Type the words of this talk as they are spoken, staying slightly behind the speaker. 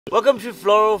Welcome to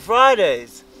Floral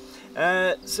Fridays.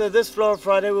 So this Floral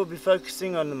Friday we'll be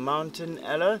focusing on the mountain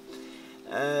aloe,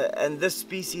 and this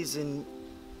species is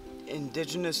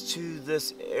indigenous to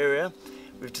this area.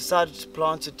 We've decided to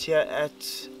plant it here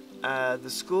at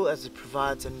the school as it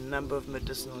provides a number of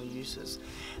medicinal uses,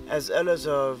 as aloes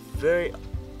are very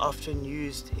often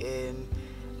used in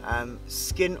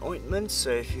skin ointments. So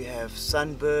if you have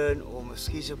sunburn or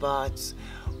mosquito bites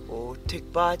or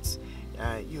tick bites,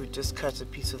 you would just cut a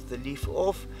piece of the leaf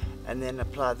off and then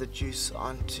apply the juice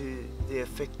onto the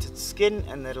affected skin,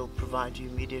 and that will provide you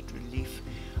immediate relief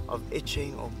of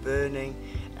itching or burning,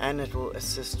 and it will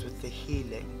assist with the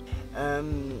healing.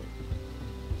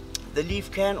 The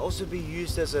leaf can also be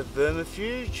used as a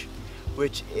Burnfuge,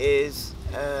 which is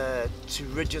to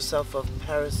rid yourself of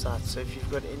parasites. So if you've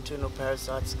got internal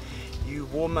parasites, you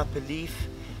warm up a leaf,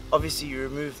 obviously you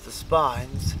remove the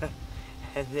spines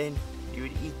and then you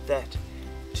would eat that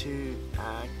to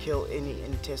kill any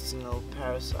intestinal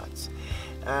parasites.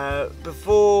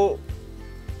 Before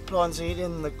planting it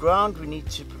in the ground, we need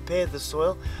to prepare the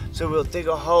soil. So we'll dig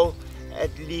a hole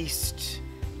at least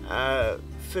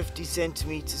 50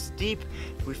 centimeters deep.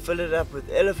 We fill it up with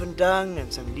elephant dung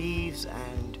and some leaves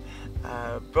and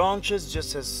branches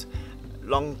just as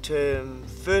long-term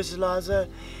fertilizer,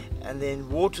 and then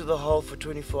water the hole for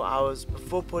 24 hours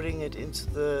before putting it into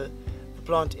the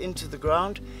plant into the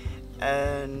ground,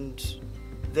 and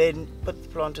then put the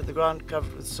plant in the ground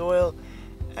covered with soil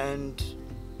and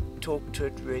talk to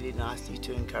it really nicely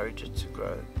to encourage it to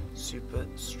grow super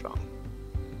strong.